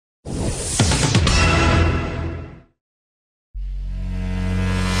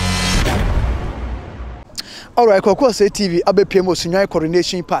Alright, Koko say TV abepiem Sunyani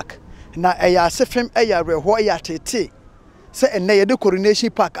Coronation Park. Na eya asefem eya reho eya tete. Say enne ye de Coronation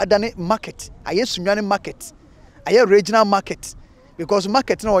Park adane market. Aye Sunyani market. Aye regional market. Because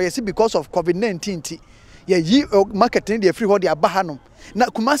market no yes because of COVID-19 ti. Ye yi market ni de free ho de aba hanom. Na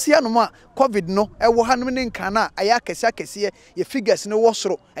Kumasi hanom a COVID no ewo hanom ne nka na aye akese ye figures no wo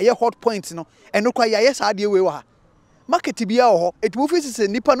soro. Aye hot point no. Eno kwa ye sa de we wo ha. Market bia ho etumu fisise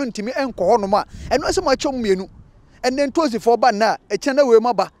nipa no ntimi enko ho no ma eno ase mo achom mienu enen tozi for ba na eche na we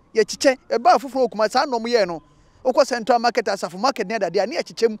maba ye chiche e ba foforo kuma sa no mo ye no okọ central market asafo market ne dade ani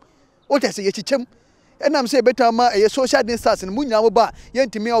achichem o tese ye chichem enam se beta ma ye social distance no munya mo ba ye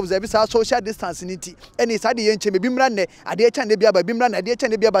ntimi observe sa social distance ni ti eni sa de ye nche bi mra ne ade echa ne bia ba bi mra na ade echa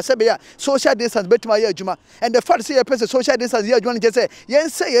ne bia ba se be ya social distance betuma ye adwuma and the fact say ye person social distance ye adwuma ne say ye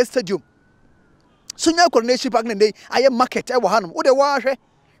say ye stadium Sunyani Coronation Park ne aye market e wo hanom wo de wa hwe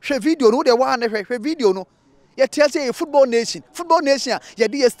video no wo de wa na hwe video no ye tia say a football nation ye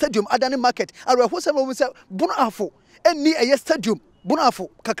de stadium adane market awe ho se mo se bunu afo eni eye stadium bunu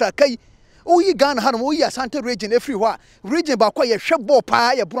afo kakrakai wo yi Ghana hanom wo yi Asante region every ho region ba kwa ye hwe ball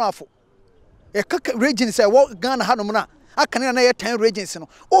pa ye bunu afo e kaka region say wo Ghana hanom na akane na ye 10 regions no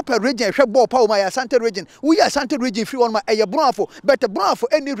open region hwe ball pa o ma ye Asante region wo yi Asante region free one ma eye bunu afo but bunu afo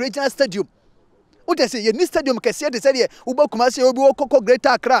any regional stadium. What I say, you stadium can see the city, Uba Kumasi, Obu Coco Greater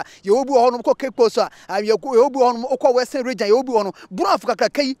Accra, you will be on Coco Posa, and you will be on Oko Western region, you will be on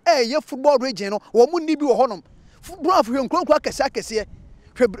Brafka, your football region, or Munibu Honum. Braf, you can clock a sackers here,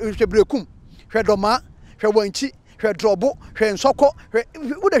 Hebrekum, Hedoma, Hewanchi, Hedrobo, Hensoko,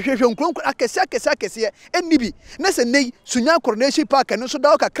 would a shame clunk a sackers here, and Nibi, Nessa Nay, Sunyani Coronation Park, and also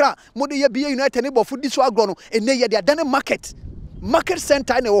Dakra, Modi be United neighbor for this wagon, and they are done market. Market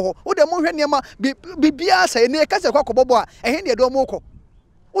center ne wo wo de mo hwe niam bibia say ne ka se kwakobobo a ehe ne do mo ko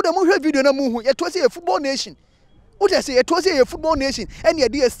wo de mo hwe video na mo hu ye to say football nation wo de say ye to say football nation and ye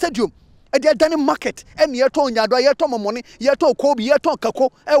dey stadium e dey dane market and ye to nyado ye to momone ye to kobi ye to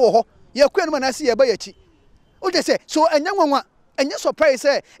kako e wo ho ye kwenu na say ye ba yachi wo de say so enya nwanwa enya surprise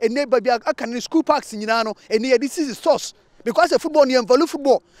say ene ba bia aka ne school parks nyina no ene ye this is source because the football ni value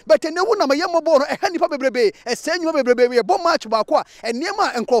football but ene wo na ma yemo ball no e hanipa bebrebe e senyu bebrebe e bo match ba ko a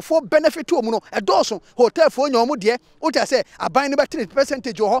enema enkrofo benefit o mu no e doso hotel fo nyomo de o ta say aban ne bete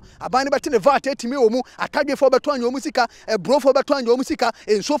percentage ho aban ne bete VAT etimi o mu atadwe fo beto anyomo sika e bro fo beto anyomo sika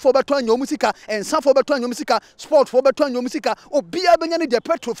enso fo beto anyomo sika ensa fo beto anyomo sika sport fo beto anyomo sika obia benya ne de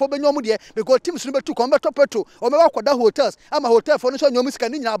petrol fo benyomo de because teams no betu ko beto petrol o me wakoda hotels ama hotel fo no so anyomo sika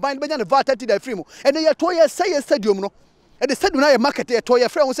ni nya aban benya ne VAT eti da free mu ene ye to ye say stadium no. And the stadium na market e to your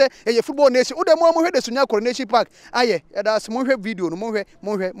friend say e football nation wo dem mo hwe de Sunyani Coronation Park aye e da mo hwe video no mo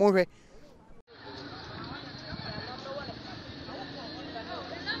hwe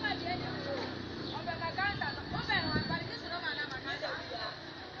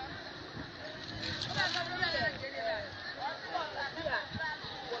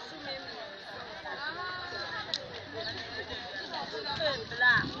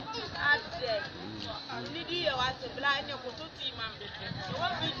Blind, you go to team, man. You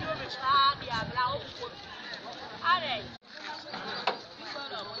want video,